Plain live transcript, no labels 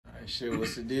Sure,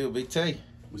 what's the deal, Big Tae?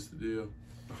 What's the deal?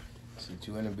 Shit,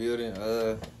 you in the building.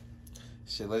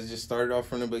 Shit, let's just start it off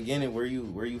from the beginning. Where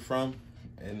you from?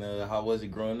 And how was it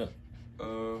growing up?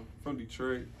 From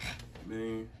Detroit.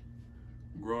 Man,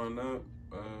 growing up,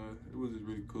 it was just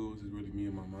really cool. It was just really me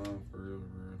and my mom, for real.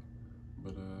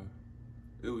 But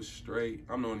it was straight.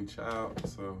 I'm the only child,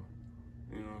 so,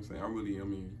 you know what I'm saying?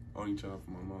 Only child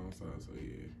from my mom's side, so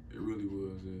yeah, it really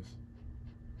was just,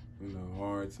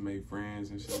 hard to make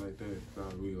friends and shit like that. I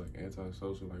was really,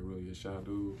 antisocial, really a shy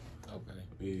dude. Okay.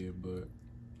 Yeah, but,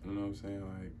 you know what I'm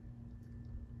saying?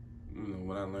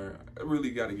 When I learned, I really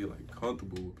got to get,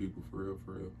 comfortable with people, for real.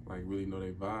 Really know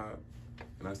their vibe.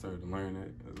 And I started to learn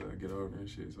that as I get older and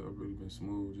shit, so I've really been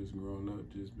smooth just growing up,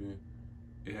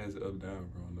 it has up and down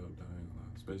growing up,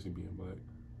 especially being black.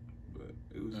 But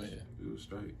it was it was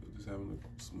straight. It was just having a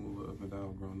smooth up and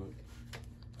down growing up.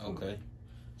 Okay.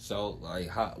 So,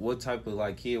 what type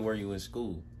of, kid were you in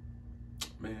school?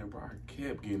 Man, bro, I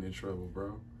kept getting in trouble,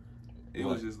 bro. It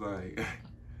was just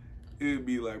it'd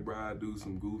be bro, I'd do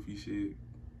some goofy shit,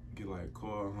 get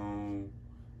called home.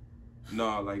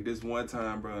 No, this one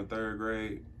time, bro, in 3rd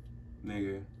grade,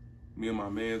 nigga, me and my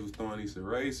mans was throwing this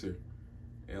eraser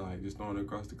and just throwing it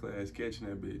across the class, catching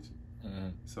that bitch. Mm-hmm.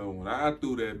 So when I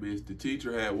threw that bitch, the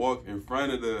teacher had walked in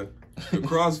front of the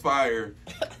crossfire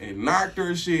and knocked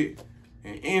her shit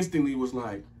and instantly was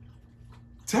like,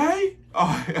 Tae?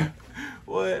 Oh,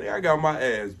 what? I got my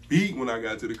ass beat when I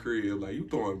got to the crib. You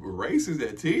throwing erasers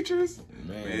at teachers?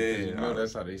 Man, you know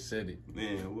that's how they said it.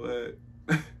 Man, what?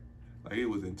 It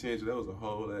was intentional. That was a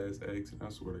whole ass accident.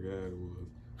 I swear to God it was.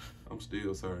 I'm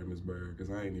still sorry, Miss Bird, because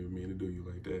I ain't even mean to do you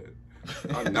like that.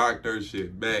 I knocked her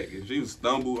shit back, and she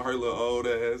stumbled her little old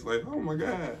ass, oh my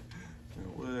God.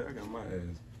 What? I got my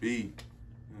ass beat.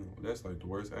 That's the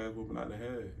worst ass whooping I'd have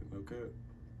had. Okay.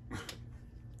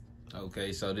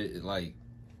 Okay, so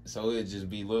so it'd just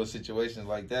be little situations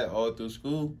like that all through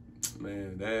school?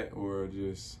 Man, that or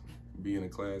just being a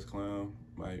class clown.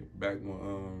 Back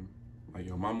when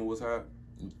your mama was hot,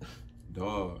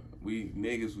 dog, we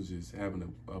niggas was just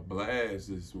having a blast,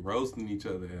 just roasting each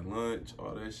other at lunch,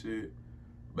 all that shit.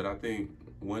 But I think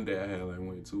one day I had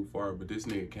went too far, but this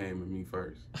nigga came at me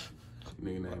first.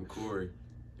 Nigga named Corey.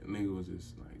 The nigga was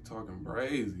just talking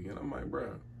crazy, and I'm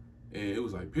bro. And it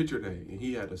was picture day, and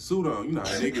he had a suit on. You know how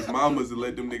niggas' mamas to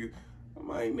let them niggas. I'm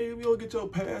nigga, if you don't get your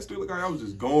pastor, I was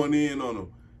just going in on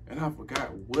him. And I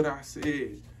forgot what I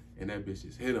said. And that bitch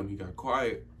just hit him. He got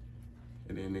quiet.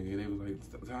 And then they was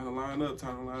time to line up.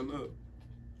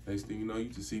 Next thing you know, you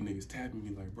just see niggas tapping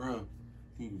me bro,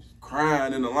 he was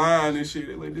crying in the line and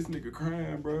shit. They this nigga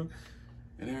crying, bro.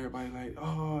 And everybody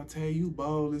oh, Tae, you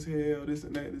bold as hell, this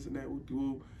and that,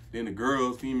 whoop. Then the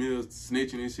girls, females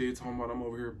snitching and shit, talking about I'm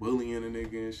over here bullying a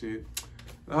nigga and shit.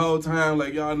 The whole time,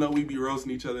 y'all know we be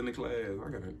roasting each other in the class. I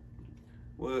gotta,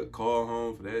 call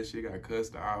home for that shit, got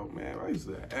cussed out, man. I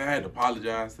had to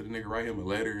apologize to the nigga, write him a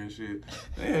letter and shit.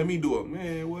 They had me do it,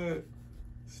 man, what?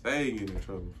 Stay getting in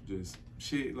trouble for just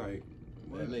shit That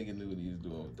nigga knew what he was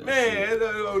doing with that man, shit.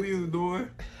 that's what he was doing.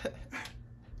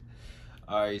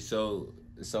 All right, so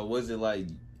was it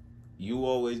you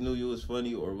always knew you was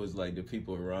funny, or was the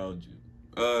people around you?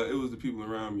 It was the people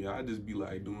around me. I'd just be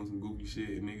doing some goofy shit,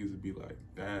 and niggas would be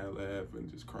dying laughing,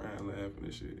 just crying laughing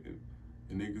and shit.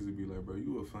 And niggas would be bro,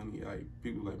 you a funny,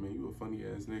 people man, you a funny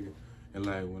ass nigga. And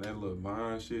when that little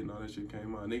Vine shit and all that shit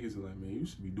came out, niggas were man, you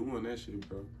should be doing that shit,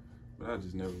 bro. But I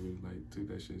just never really took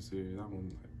that shit serious. I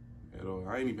wasn't at all.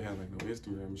 I ain't even had no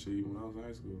Instagram and shit even when I was in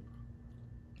high school.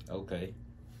 Okay.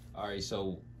 All right,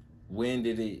 so when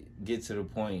did it get to the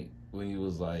point when you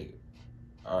was all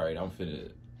right, I'm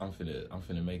finna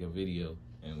make a video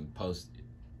and post it?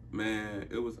 Man,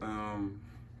 it was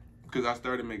because I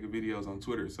started making videos on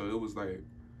Twitter, so it was I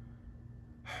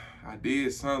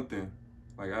did something.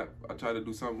 I tried to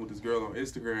do something with this girl on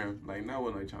Instagram. Not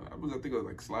when I think I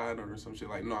was sliding on her or some shit.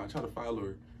 No, I tried to follow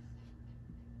her.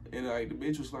 And the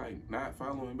bitch was not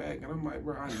following back. And I'm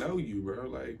bro, I know you, bro.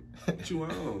 What you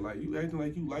on? You acting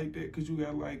like you like that because you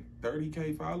got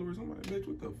 30K followers. I'm bitch,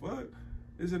 what the fuck?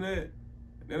 This and that.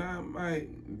 Then I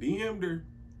DM'd her.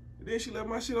 And then she left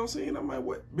my shit on scene. I'm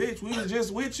what? Bitch, we was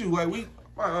just with you.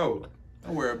 Don't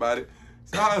worry about it.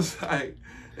 So I was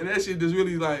and that shit just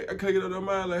really I couldn't get out of her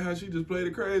mind how she just played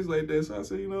it crazy like that. So I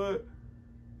said, you know what?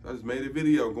 So I just made a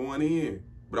video going in.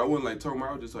 But I wasn't talking about,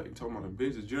 I was just talking about the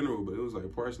bitch in general, but it was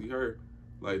partially her.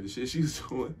 The shit she was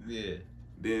doing. Yeah.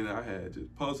 Then I had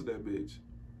just posted that bitch.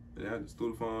 And I just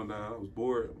threw the phone down. I was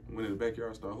bored. Went in the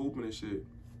backyard, started hooping and shit.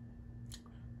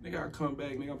 Nigga, I come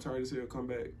back. Nigga, I'm tired as hell. Come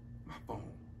back. My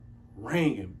phone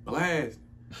rang and blasted.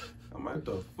 I'm like,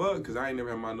 the fuck? Because I ain't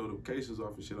never had my notifications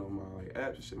off and shit on my like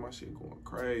apps and shit. My shit going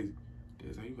crazy.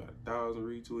 It's like, you got 1,000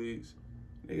 retweets.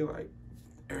 Nigga, like,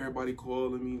 everybody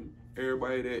calling me.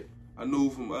 Everybody that I knew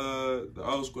from the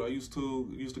old school I used to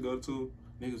go to.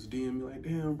 Niggas DM me like,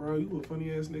 damn, bro, you a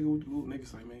funny ass nigga with the whoop.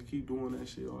 Niggas like, man, keep doing that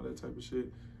shit, all that type of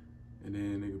shit. And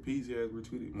then nigga Peasy ass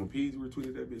retweeted. When Peasy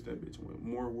retweeted that bitch went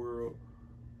more world.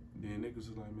 Then niggas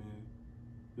was like,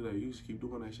 man, you should keep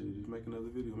doing that shit. Just make another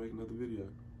video, make another video.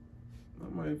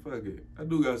 I'm like, fuck it. I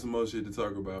do got some more shit to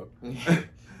talk about. And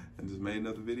just made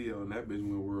another video and that bitch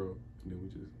went world. And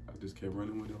then I just kept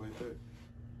running with it like that.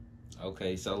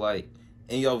 Okay, so like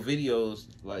in your videos,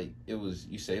 like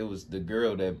you say it was the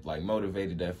girl that like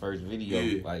motivated that first video.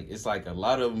 Yeah. Like it's like a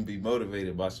lot of them be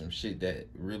motivated by some shit that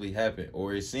really happened,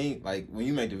 or it seemed like when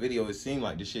you made the video, it seemed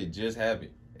like the shit just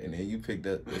happened, and then you picked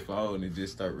up the phone and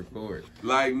just start recording.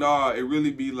 Like nah, it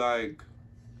really be like.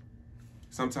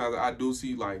 Sometimes I do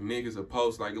see like niggas a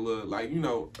post like a little like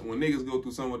when niggas go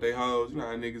through something with their hoes, you know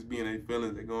how niggas be in their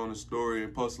feelings, they go on a story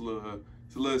and post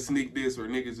it's a little sneak diss, or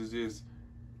niggas is just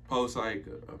post like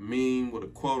a meme with a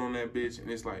quote on that bitch, and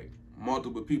it's like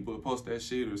multiple people post that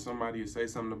shit, or somebody will say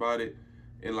something about it,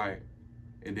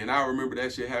 and then I remember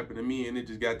that shit happened to me, and it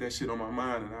just got that shit on my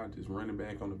mind, and I just run it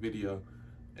back on the video,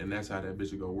 and that's how that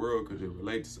bitch will go world, because it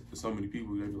relates to so many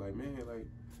people. They be like, man, like,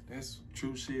 that's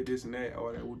true shit, this and that,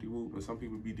 all that whoopty whoop. And some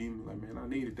people be deeming like, man, I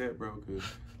needed that, bro, because,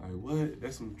 like, what?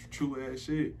 That's some true ass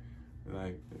shit. And,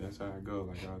 like, that's how I go.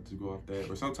 Like, I'll just go off that.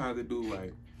 Or sometimes it do,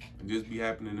 like, just be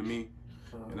happening to me.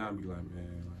 And I'll be like,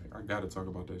 man, like, I got to talk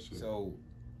about that shit. So,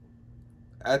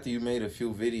 after you made a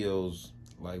few videos,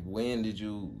 like, when did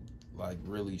you, like,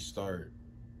 really start,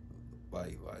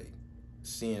 like,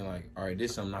 seeing, like, all right,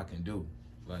 this is something I can do?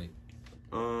 Like,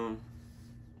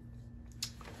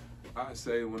 I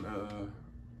say when I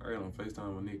got on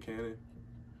FaceTime with Nick Cannon,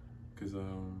 cause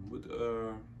with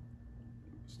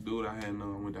this dude I had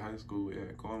went to high school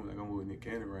with, called me like, I'm with Nick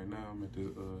Cannon right now. I'm at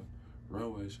the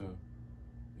runway show.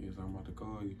 He was like, I'm about to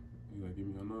call you. He was like, give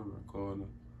me your number. I called him,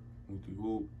 went through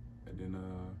whoop, and then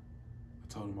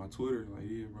I told him my Twitter, like,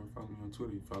 yeah, bro, follow me on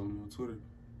Twitter. He followed me on Twitter.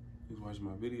 He was watching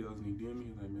my videos and he DM'd me.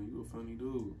 He was like, man, you a funny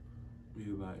dude. He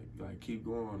was like keep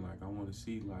going. Like, I want to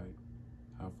see like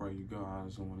how far you go. I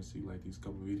just don't want to see like these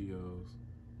couple videos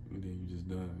and then you just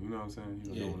done. You know what I'm saying? He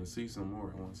like, I want to see some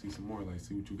more. I want to see some more. Like,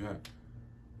 see what you got.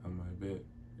 I'm like, bet.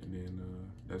 And then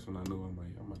that's when I knew I'm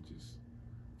like, I might just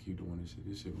keep doing this shit.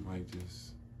 This shit might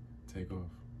just take off.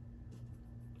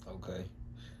 Okay.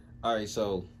 All right.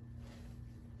 So,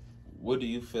 what do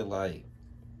you feel like?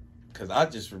 Cause I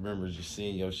just remember just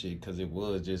seeing your shit, cause it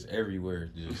was just everywhere.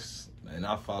 Just and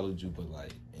I followed you, but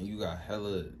like, and you got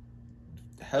hella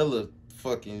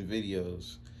fucking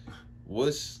videos.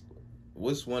 What's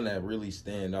one that really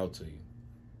stand out to you?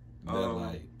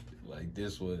 That like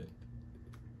this one.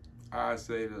 I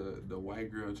say the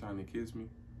white girl trying to kiss me.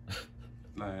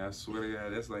 Like, I swear to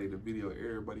God, that's like the video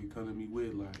everybody come to me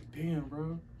with. Like, damn,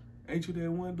 bro, ain't you that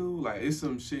one dude? Like, it's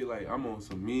some shit. Like, I'm on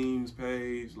some memes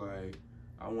page. Like,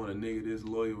 I want a nigga this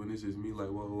loyal, and it's just me. Like,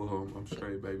 whoa, I'm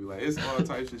straight, baby. Like, it's all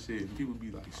types of shit. And people be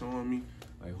like showing me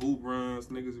like hoop runs.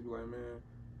 Niggas be like, man.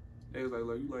 They was like,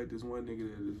 look, you like this one nigga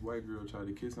that this white girl tried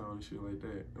to kiss on and shit like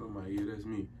that. And I'm like, yeah, that's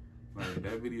me. Like,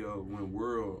 that video went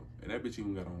world, and that bitch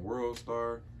even got on World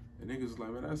Star. And niggas was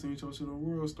like, man, I seen your shit on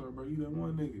World Star, bro. You that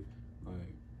one nigga.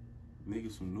 Like,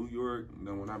 niggas from New York. And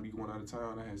then when I be going out of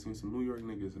town, I had seen some New York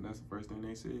niggas, and that's the first thing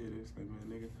they said. It's like, man,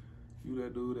 nigga, you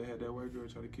that dude that had that white girl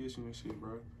try to kiss you and shit,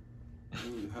 bro.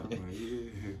 I'm like,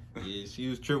 yeah. Yeah, she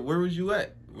was tripping. Where was you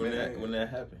at when that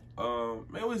happened?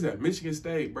 Man, what was that? Michigan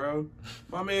State, bro.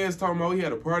 My man's talking about he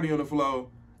had a party on the floor,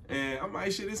 and I'm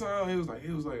like, shit, this on. It was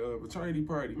like a fraternity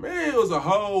party. Man, it was a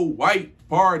whole white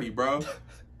party, bro.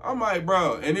 I'm like,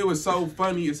 bro, and it was so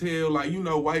funny as hell. Like, you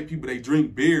know, white people, they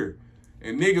drink beer,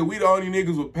 and nigga, we the only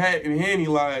niggas with Pat and Henny.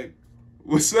 Like,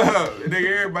 what's up? And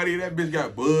nigga, everybody in that bitch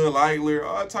got Bud Lightler,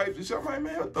 all types of shit. I'm like,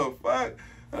 man, what the fuck?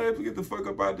 I had to get the fuck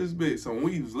up out this bitch. So when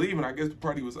we was leaving, I guess the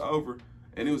party was over.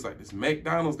 And it was like this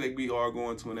McDonald's they be all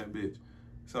going to in that bitch.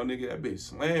 So nigga, that bitch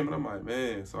slamming. I'm like,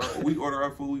 man. So we order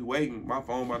our food, we waiting. My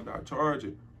phone about to die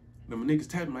charging. Them niggas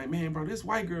tapping like, man, bro, this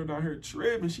white girl down here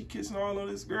tripping. She kissing all on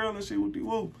this girl and shit with the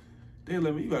whoop. They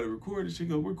let me, you gotta record this shit.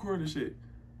 Go record this shit.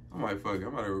 I'm like, fuck it,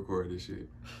 I'm about to record this shit.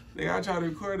 Nigga, I try to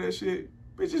record that shit.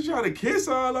 Bitch just try to kiss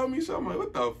all on me. So I'm like,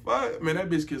 what the fuck? Man, that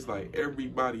bitch kissed like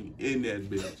everybody in that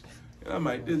bitch. And I'm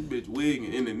like, this bitch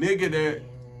wigging. And the nigga that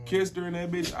kissed her in that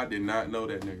bitch, I did not know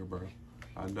that nigga, bro.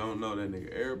 I don't know that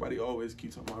nigga. Everybody always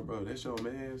keeps talking about, bro, that's your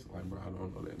man's. Like, bro, I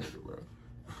don't know that nigga, bro.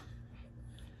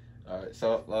 All right,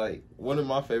 so like one of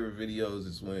my favorite videos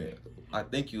is when I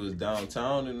think you was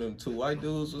downtown and them two white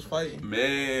dudes was fighting.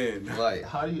 Man, Like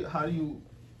how do you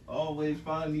always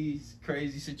find these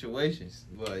crazy situations?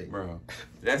 Like, bro,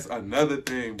 that's another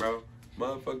thing, bro.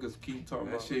 Motherfuckers keep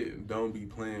talking that shit. Don't be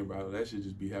playing, bro. That shit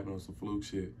just be happening on some fluke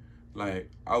shit. Like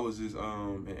I was just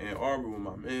in Ann Arbor with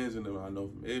my mans and them I know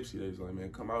from Ipsy. They was like,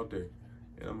 man, come out there.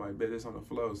 And I'm like, bet it's on the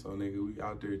floor. So nigga, we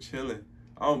out there chilling.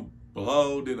 I'm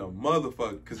blowed in a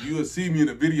motherfucker. Cause you would see me in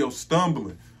the video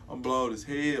stumbling. I'm blowed as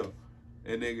hell.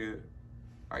 And nigga,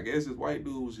 I guess this white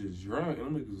dude was just drunk and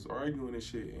them niggas was arguing and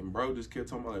shit. And bro just kept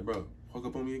talking about like, bro, hook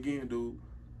up on me again, dude.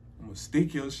 I'm gonna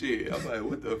stick your shit. I'm like,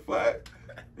 what the fuck?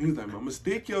 And he was like, man, I'm gonna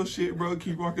stick your shit, bro.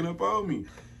 Keep walking up on me.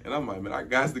 And I'm like, man, I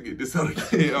got to get this other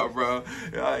kid out, bro.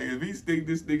 Like, if he stick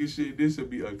this nigga shit, this should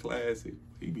be a classic.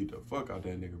 He beat the fuck out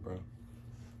that nigga, bro.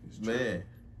 Man,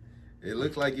 it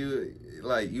looked like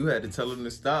you had to tell him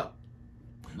to stop.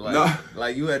 Like, no.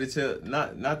 Like you had to tell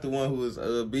not the one who was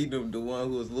beating him, the one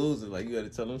who was losing. Like you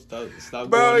had to tell him stop.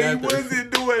 Bro, going he after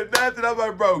wasn't doing nothing. I'm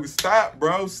like,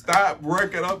 bro, stop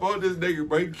working up on this nigga,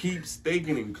 bro. He keep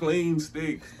staking and clean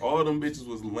sticks. All them bitches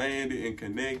was landing and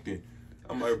connecting.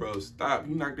 I'm like, bro, stop.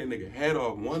 You knocked that nigga head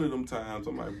off one of them times.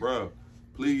 I'm like, bro,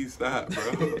 please stop,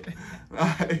 bro.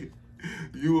 Like,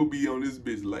 you will be on this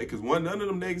bitch like, cause none of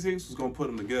them niggas was gonna put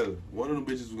him together. One of them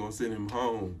bitches was gonna send him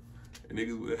home. And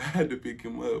niggas would have had to pick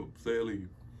him up, sadly.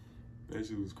 That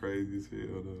shit was crazy as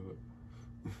hell, dog.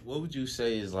 What would you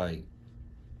say is like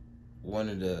one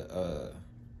of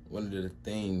the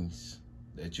things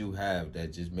that you have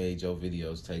that just made your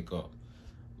videos take off?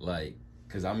 Like,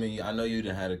 cause I mean, I know you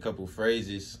done had a couple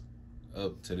phrases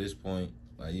up to this point.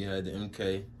 Like you had the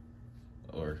MK,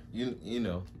 or you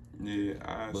know. Yeah,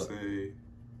 I'd say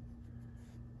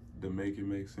the make it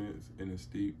make sense and the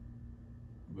steep,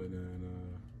 but then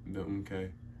the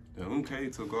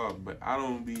MK took off. But I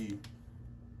don't be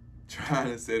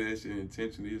trying to say that shit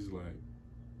intentionally. It's like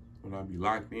when I be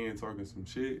locked in talking some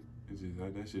shit, it's just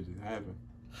like that shit just happen.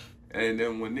 And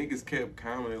then when niggas kept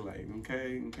commenting like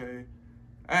MK,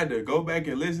 I had to go back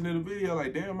and listen to the video.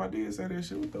 Like, damn, I did say that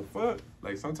shit. What the fuck?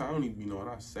 Like sometimes I don't even be knowing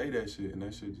I say that shit, and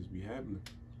that shit just be happening.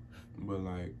 But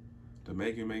like, to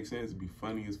make it make sense, be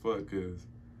funny as fuck, cause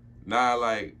now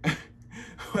like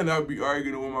when I be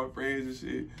arguing with my friends and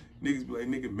shit, niggas be like,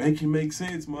 nigga, make it make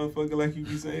sense, motherfucker, like you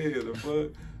be saying, the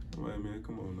fuck. I'm like, man,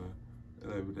 come on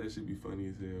now. Like, but that shit be funny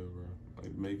as hell, bro.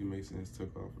 Like, make it make sense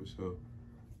took off for sure.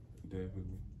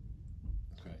 Definitely.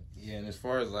 Okay. Yeah, and as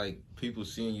far as like people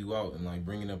seeing you out and like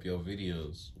bringing up your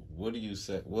videos, what do you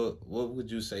say? What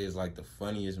would you say is like the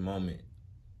funniest moment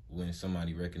when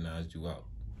somebody recognized you out?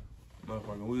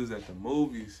 Motherfucker, we was at the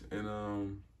movies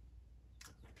and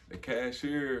the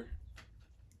cashier,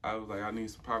 I was like, I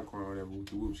need some popcorn or whatever. With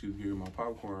the whoop, she was giving my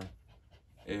popcorn,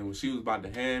 and when she was about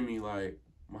to hand me like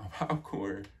my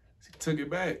popcorn, she took it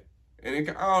back, and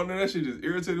I don't know, that shit just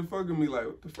irritated the fuck with me. Like,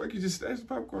 what the fuck, you just snatched the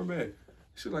popcorn back?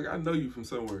 She was like, I know you from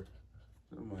somewhere.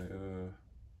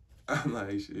 I'm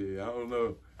like, shit, I don't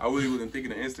know. I really wasn't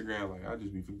thinking of Instagram. Like, I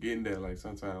just be forgetting that. Like,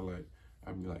 sometimes, like,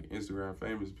 I be like, Instagram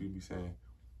famous, people be saying.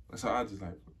 So I just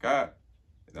like forgot.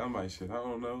 And I'm like, shit, I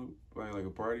don't know. Like a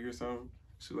party or something.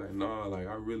 She like, no, like,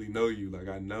 I really know you. Like,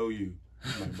 I know you.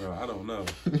 I'm like, bro, I don't know.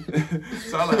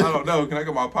 So I'm like, I don't know. Can I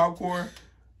get my popcorn?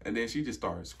 And then she just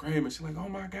started screaming. She's like, oh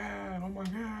my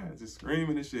God. Just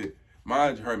screaming and shit.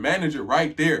 Mind you, her manager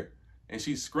right there. And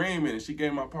she's screaming and she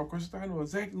gave my popcorn. She said, I know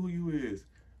exactly who you is.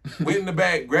 Went in the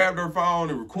back, grabbed her phone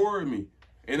and recorded me.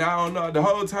 And I don't know, the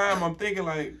whole time I'm thinking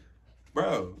like,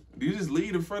 bro, do you just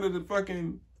leave in front of the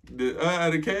fucking,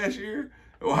 the cashier?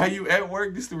 Why you at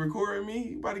work just to record me?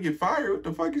 You about to get fired. What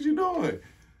the fuck is you doing?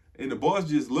 And the boss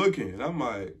just looking. And I'm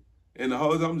like, and the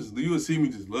whole time you would see me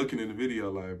just looking in the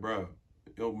video like, bro,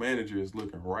 your manager is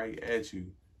looking right at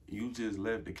you. You just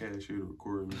left the cashier to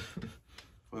record me.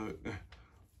 Fuck.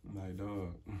 I'm like,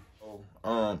 dog.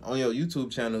 On your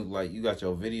YouTube channel, like you got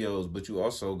your videos, but you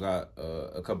also got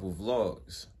a couple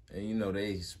vlogs. And you know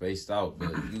they spaced out, but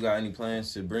you got any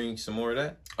plans to bring some more of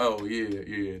that? Oh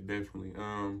yeah, definitely.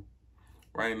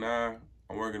 Right now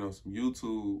I'm working on some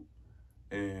YouTube,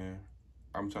 and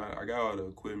I got all the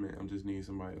equipment. I'm just need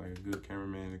somebody like a good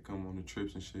cameraman to come on the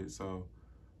trips and shit. So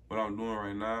what I'm doing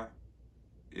right now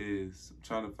is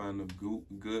trying to find a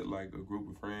good like a group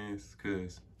of friends,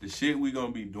 cause the shit we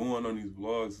gonna be doing on these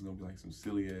vlogs is gonna be like some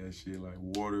silly ass shit, like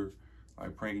water,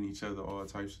 like pranking each other, all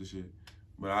types of shit.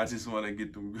 But I just want to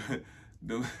get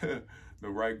the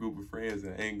right group of friends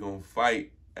that ain't gonna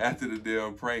fight after the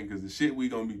damn prank, because the shit we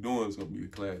gonna be doing is gonna be a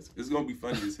class. It's gonna be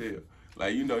funny as hell.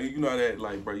 Like, you know that,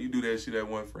 like, bro, you do that shit at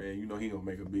one friend, you know he gonna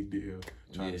make a big deal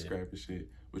trying to scrap the shit.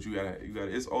 But you gotta.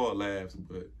 It's all laughs,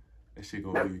 but that shit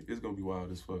it's gonna be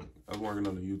wild as fuck. I'm working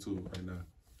on the YouTube right now,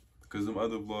 cause them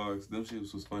other vlogs, them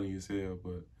shits was funny as hell.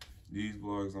 But these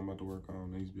vlogs I'm about to work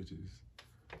on, these bitches,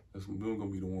 them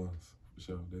gonna be the ones for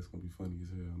sure. That's gonna be funny as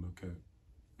hell, no cap.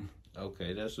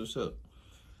 Okay, that's what's up.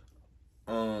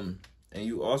 And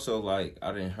you also like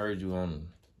I didn't heard you on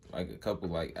like a couple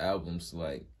like albums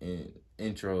like in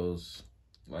intros,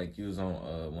 like you was on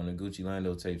one of Gucci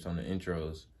Lando tapes on the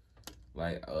intros.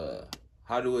 Like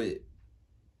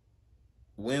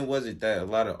when was it that a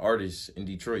lot of artists in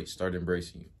Detroit started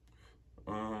embracing you?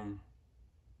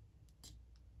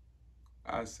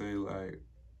 I say like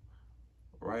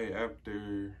right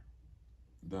after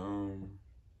the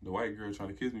white girl trying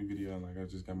to kiss me video, like I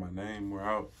just got my name more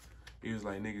out. It was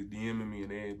like niggas DMing me and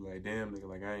they be like, damn nigga,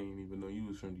 like I ain't even know you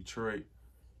was from Detroit.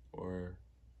 Or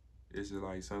it's just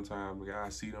like sometimes like I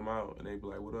see them out and they be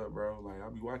like, what up, bro? Like I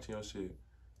be watching your shit.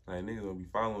 Like niggas don't be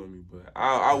following me, but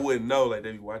I wouldn't know like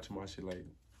they be watching my shit. Like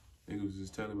niggas was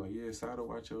just telling me like, yeah, Sada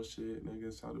watch your shit,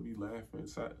 nigga. Sada be laughing.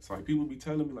 It's like people be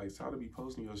telling me like Sada be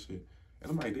posting your shit. And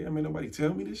I'm like, damn, ain't nobody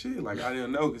tell me this shit. Like I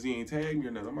didn't know because he ain't tagged me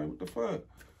or nothing. I'm like, what the fuck?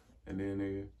 And then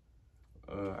nigga,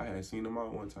 I had seen him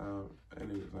out one time, and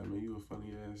nigga was like, man, you a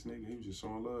funny ass nigga. He was just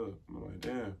showing love. And I'm like,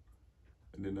 damn.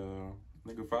 And then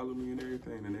nigga followed me and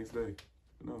everything the next day.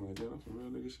 And I'm like, damn, that's some real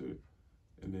nigga shit.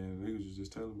 And then niggas was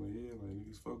just telling me, like, yeah, like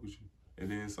niggas fuck with you.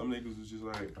 And then some niggas was just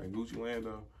like Gucci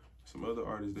Lando, some other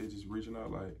artists, they just reaching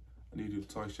out like, I need you to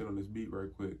talk shit on this beat right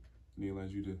quick. And they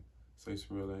like you to say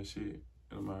some real ass shit.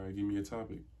 And I'm like, all right, give me a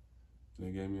topic. And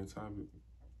they gave me a topic.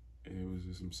 And it was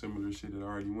just some similar shit that I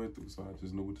already went through, so I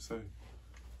just knew what to say.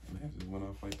 And that just went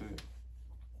off like that.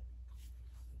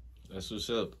 That's what's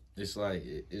up. It's like,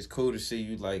 it's cool to see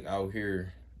you like out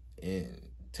here and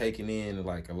taking in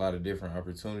like a lot of different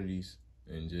opportunities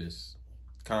and just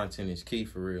content is key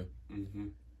for real. Mm-hmm.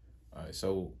 All right,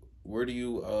 so where do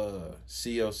you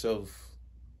see yourself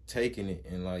taking it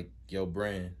in like your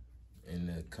brand in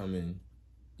the coming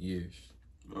years?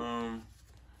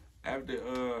 After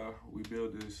we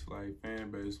build this like fan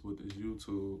base with this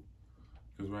YouTube,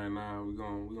 because right now we're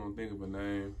gonna think of a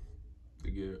name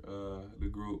to get the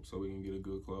group so we can get a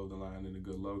good clothing line and a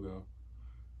good logo.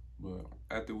 But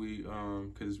after we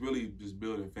cause it's really just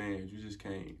building fans. You just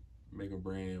can't make a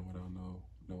brand without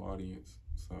no audience.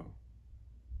 So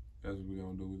that's what we're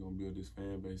gonna do. We're gonna build this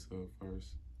fan base up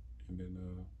first, and then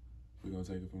we're gonna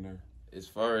take it from there. As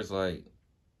far as like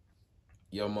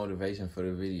your motivation for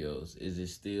the videos, is it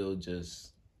still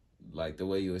just like the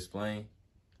way you explain,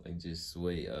 like just the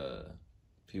way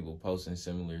people posting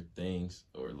similar things,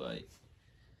 or like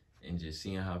and just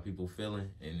seeing how people feeling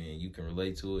and then you can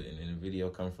relate to it and then the video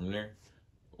come from there,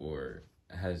 or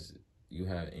has you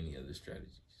have any other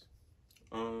strategies?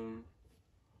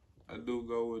 I do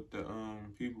go with the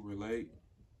people relate,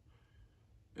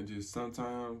 and just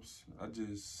sometimes I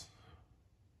just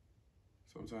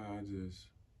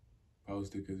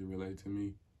post it because it relates to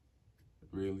me,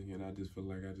 really, and I just feel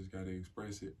like I just gotta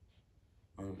express it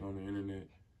on the internet.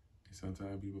 And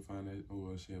sometimes people find that,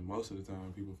 well, shit, most of the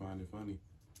time people find it funny.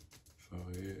 So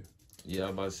yeah. Yeah,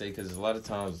 I'm about to say, because a lot of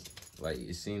times, like,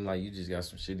 it seemed like you just got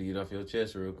some shit to get off your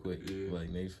chest real quick. Yeah. Like,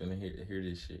 niggas finna hear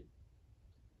this shit.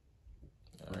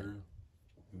 All right.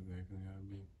 Exactly how it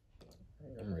be.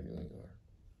 I'm ready when you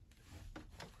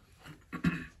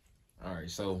are. All right,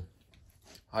 so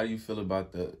how do you feel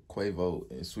about the Quavo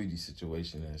and Sweetie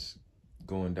situation that's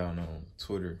going down on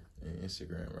Twitter and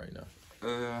Instagram right now?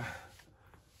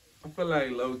 I feel like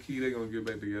low key they gonna get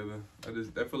back together. I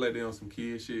feel like they on some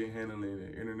kid shit, handling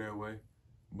it the internet way.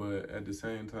 But at the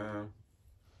same time,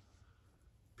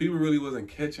 people really wasn't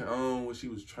catching on what she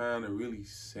was trying to really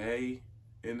say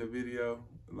in the video.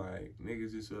 Like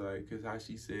niggas just were like, cause how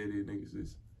she said it, niggas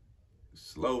is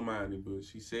slow minded. But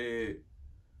she said,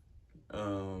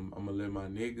 I'm gonna let my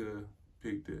nigga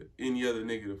pick any other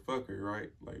nigga to fuck her, right?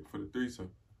 Like for the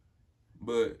threesome.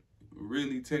 But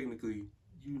really, technically,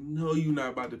 you know you not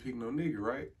about to pick no nigga,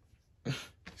 right?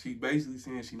 She basically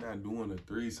saying she not doing a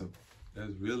threesome.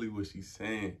 That's really what she's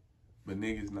saying. But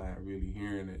niggas not really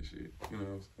hearing that shit. You know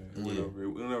what I'm saying? Yeah. It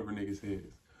went over niggas'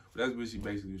 heads. But that's what she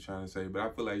basically was trying to say. But I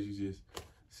feel like she just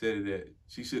said it that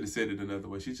she should have said it another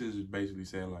way. She just basically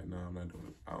saying like, nah, I'm not doing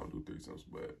it. I don't do threesomes.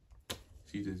 But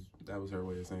she just, that was her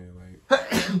way of saying like,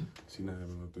 she not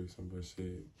having no threesome. But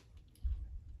shit,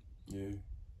 yeah.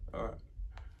 All right.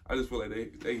 I just feel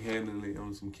like they handling it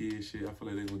on some kid shit. I feel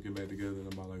like they gonna get back together in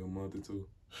about like a month or two.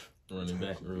 Running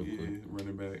back real quick. Yeah,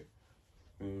 running back.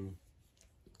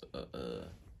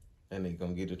 And they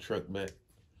gonna get the truck back.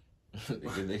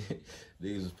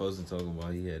 they was supposed to talk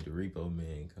about he had the repo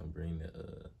man come bring the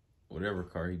whatever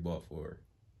car he bought for her.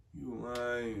 You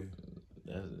lying.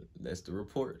 That's the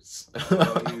reports.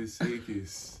 Oh, he the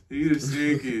sickest. He the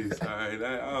sickest. All right,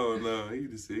 I don't know. He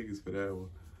the sickest for that one.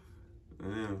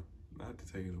 Damn, not to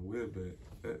taking a whip back.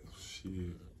 That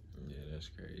shit. Yeah, that's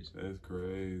crazy. That's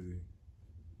crazy.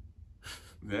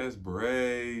 That's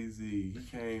brazy. He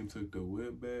came, took the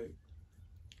whip back.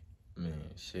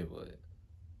 Man, shit, what?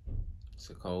 It's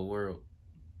a cold world.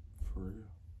 For real.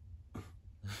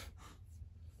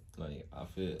 Like, I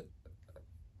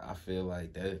feel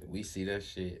like that we see that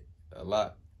shit a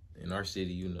lot in our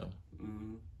city, you know.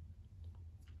 Mm-hmm.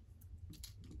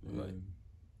 Like,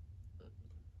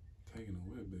 taking a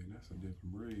whip back, that's a different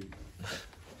breed.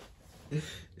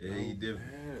 yeah, he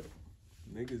different.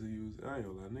 Niggas use, I ain't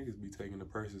gonna lie, niggas be taking the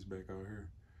purses back out here.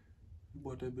 You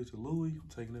bought that bitch a Louis, I'm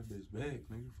taking that bitch back,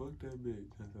 nigga. Fuck that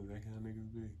bitch. That's how that kind of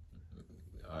niggas be.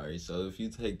 All right, so if you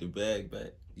take the bag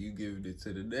back, you giving it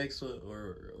to the next one,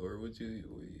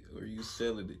 or you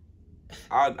selling it?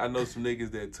 I know some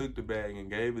niggas that took the bag and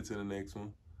gave it to the next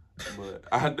one, but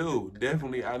I do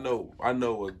definitely I know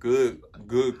a good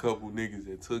couple niggas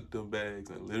that took them bags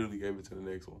and literally gave it to the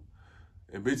next one.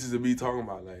 And bitches would be talking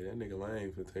about like that nigga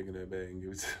lame for taking that bag and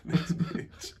give it to the next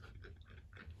bitch.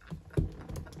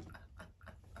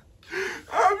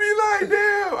 I be like,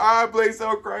 damn, I play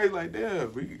so crazy. Like,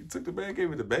 damn, we took the bag,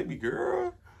 gave it to baby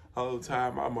girl. Whole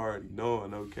time I'm already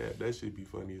knowing, no cap. That shit be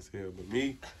funny as hell. But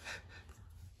me,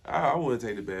 I wouldn't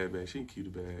take the bag back. She can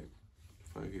keep the bag.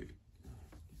 Fuck it.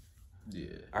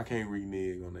 Yeah. I can't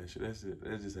renege on that shit. That's it.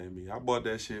 That just ain't me. I bought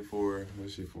that shit for her.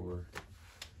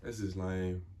 That's just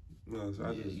lame. No,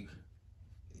 so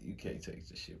you can't take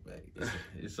the shit back.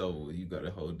 It's over. You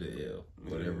gotta hold the L.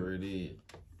 Whatever it is.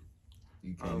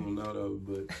 You can't. I don't know though,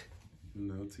 but you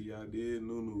know, T.I. did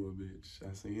Nunu a bitch.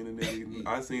 I seen a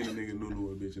nigga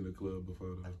Nunu a bitch in the club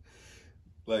before though.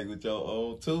 Like with your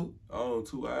own two? Oh,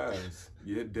 2 eyes.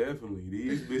 Yeah, definitely.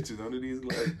 These bitches under these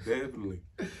glasses, definitely.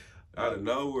 Out of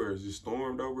nowhere, just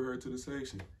stormed over her to the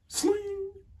section.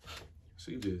 Sling!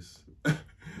 She just... and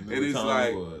it's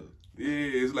like... Yeah,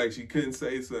 it's like she couldn't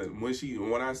say something.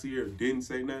 When I see her didn't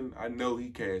say nothing, I know he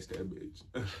cashed that bitch.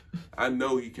 I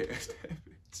know he cashed that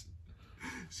bitch.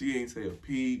 She ain't say a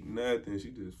peep, nothing.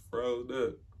 She just froze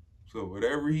up. So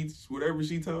whatever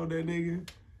she told that nigga,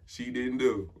 she didn't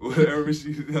do. Whatever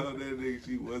she told that nigga,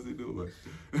 she wasn't doing.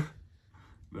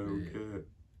 No cap.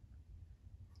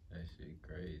 That shit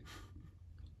crazy.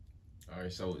 All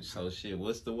right, so shit.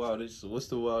 What's the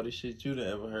wildest shit you done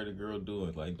ever heard a girl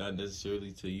doing? Like not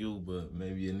necessarily to you, but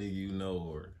maybe a nigga you know,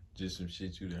 or just some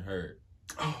shit you done heard.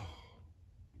 Oh,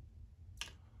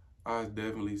 I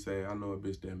definitely say I know a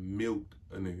bitch that milked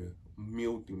a nigga,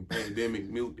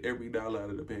 milked every dollar out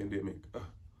of the pandemic.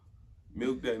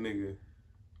 Milked that nigga.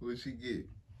 What'd she get?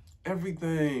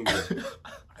 Everything,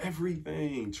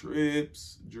 everything,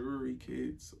 trips, jewelry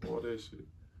kits, all that shit.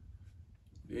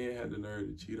 Then had the nerve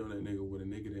to cheat on that nigga with a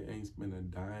nigga that ain't spent a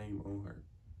dime on her.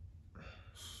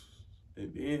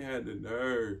 And then had the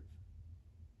nerve,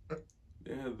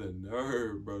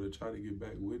 bro, to try to get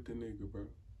back with the nigga, bro.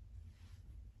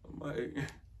 I'm like,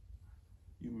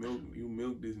 you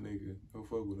milk this nigga. Don't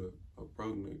fuck with a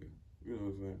broke nigga. You know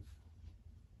what I'm saying?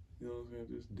 You know what I'm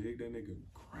saying? Just dig that nigga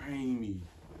grimy.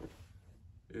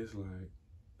 It's like,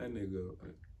 that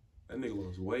nigga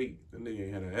lost weight. That nigga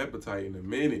ain't had an appetite in a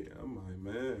minute. I'm like,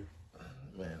 man.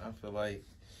 Man, I feel like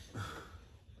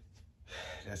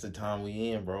that's the time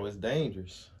we in, bro. It's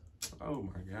dangerous. Oh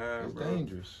my God, it's bro. It's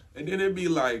dangerous. And then it be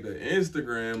like the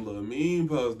Instagram little meme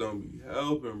posts don't be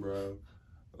helping, bro.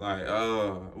 Like,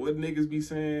 what niggas be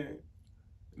saying?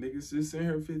 Niggas just send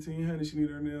her $1,500. She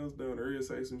need her nails done. Or he'll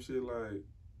say some shit like,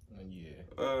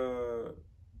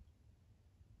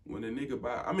 when a nigga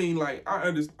buy, I mean, like, I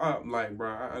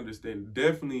understand.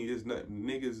 Definitely, it's not,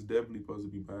 niggas definitely supposed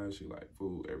to be buying shit like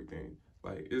food, everything.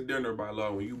 Like, it's down there by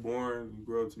law. When you born, you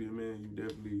grow up to be a man, you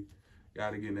definitely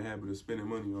gotta get in the habit of spending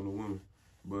money on a woman.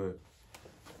 But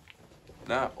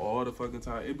not all the fucking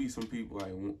time. It be some people,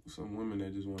 like, some women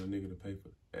that just want a nigga to pay for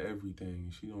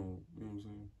everything. She don't, you know what I'm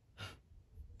saying?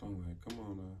 Don't like, come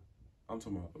on now. I'm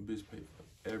talking about a bitch pay for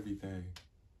everything.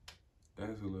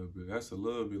 That's a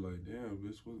little bit like, damn,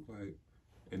 bitch, what, like,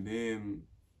 and then,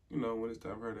 you know, when it's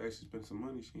time for her to actually spend some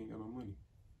money, she ain't got no money.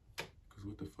 Because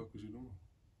what the fuck was you doing?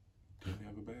 Didn't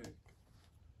have a bag.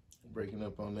 Breaking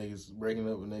up with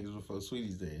niggas before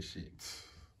Sweeties Day and shit.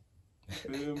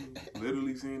 Feel me?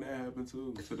 Literally seen that happen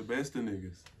too. To the best of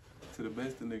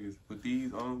niggas. With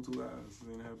these on 2 eyes,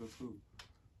 seen that happen too.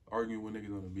 Arguing with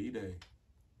niggas on a B-Day.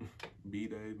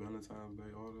 B-Day, Valentine's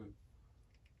Day, all that.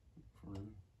 For real.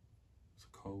 It's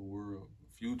a cold world.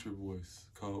 Future voice.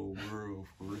 Cold world,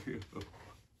 for real.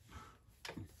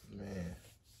 Man.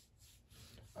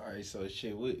 All right, so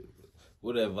shit,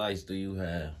 what advice do you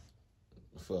have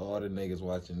for all the niggas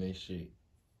watching this shit?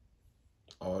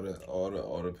 All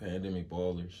the pandemic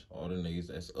ballers, all the niggas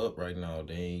that's up right now,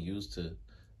 they ain't used to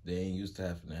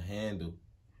having to handle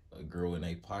a girl in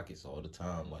their pockets all the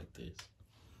time like this.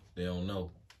 They don't know.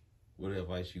 What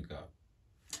advice you got?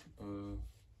 Uh,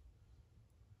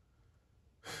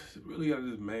 really gotta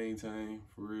just maintain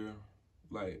for real.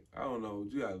 Like, I don't know,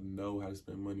 you gotta know how to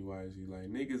spend money wisely. Like,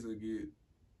 niggas will get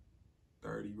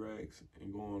 30 racks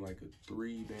and go on like a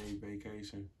 3-day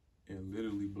vacation and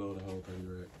literally blow the whole 30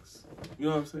 racks. You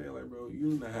know what I'm saying? Like, bro,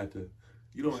 you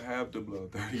don't have to blow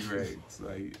 30 racks.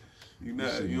 Like, you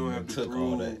don't have to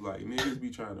prove, like, niggas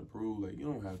be trying to prove, like, you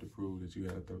don't have to prove that you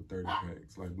had to throw 30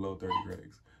 racks, like, blow 30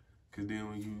 racks. Cause then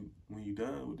when you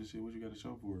done with the shit, what you gotta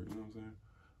show for it? You know what I'm saying?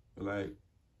 But like,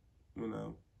 you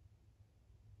know,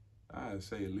 I'd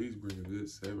say at least bring a good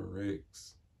 7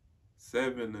 racks.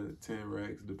 7 to 10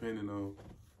 racks, depending on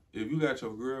if you got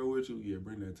your girl with you, yeah,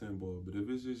 bring that 10 ball. But if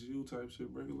it's just you type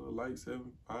shit, bring a little light 7,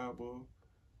 5 ball.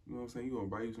 You know what I'm saying? You gonna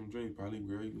buy you some drinks, probably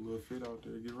grab you a little fit out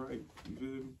there, get right. You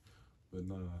feel me? But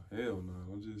nah, hell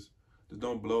nah. Just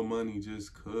don't blow money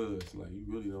just cause. Like, you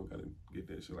really don't gotta get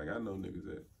that shit. Like, I know niggas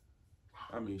that,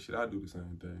 I mean, shit, I do the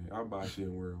same thing. I buy shit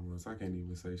and wear it once. I can't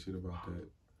even say shit about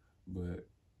that. But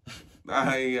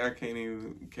I can't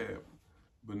even cap.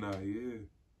 But nah, yeah.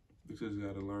 You just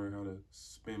gotta learn how to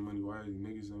spend money wisely.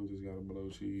 Niggas don't just gotta blow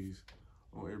cheese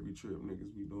on every trip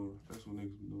niggas be doing. That's what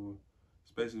niggas be doing.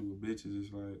 Especially with bitches,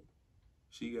 it's like,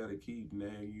 she gotta keep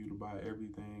nagging you to buy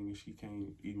everything and she can't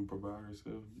even provide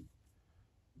herself. You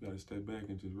gotta step back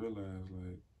and just realize,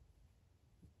 like,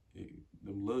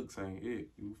 them looks ain't it.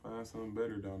 You find something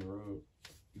better down the road.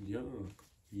 You young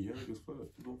as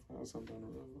fuck. You gonna find something down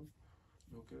the road.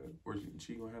 Okay. Or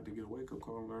she gonna have to get a wake up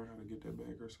call and learn how to get that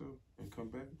back herself and come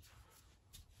back.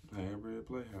 However it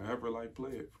play, however like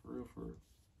play it, for real, for real.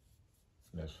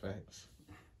 That's facts.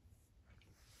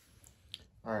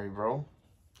 All right, bro.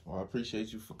 Well, I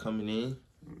appreciate you for coming in.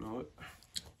 You know what?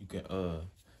 You can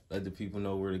let the people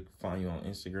know where to find you on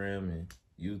Instagram and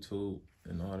YouTube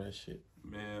and all that shit.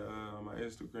 Man, my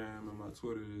Instagram and my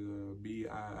Twitter is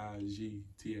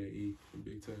BIIGTAE,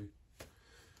 Big Tae.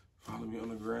 Follow me on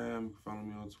the gram, follow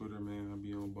me on Twitter, man. I'll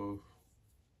be on both.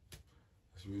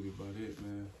 That's really about it,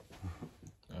 man.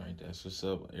 All right, that's what's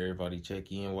up. Everybody check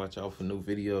in. Watch out for new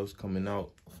videos coming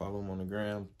out. Follow them on the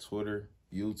gram, Twitter,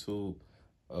 YouTube.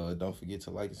 Don't forget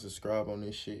to like and subscribe on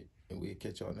this shit. And we'll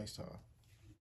catch y'all next time.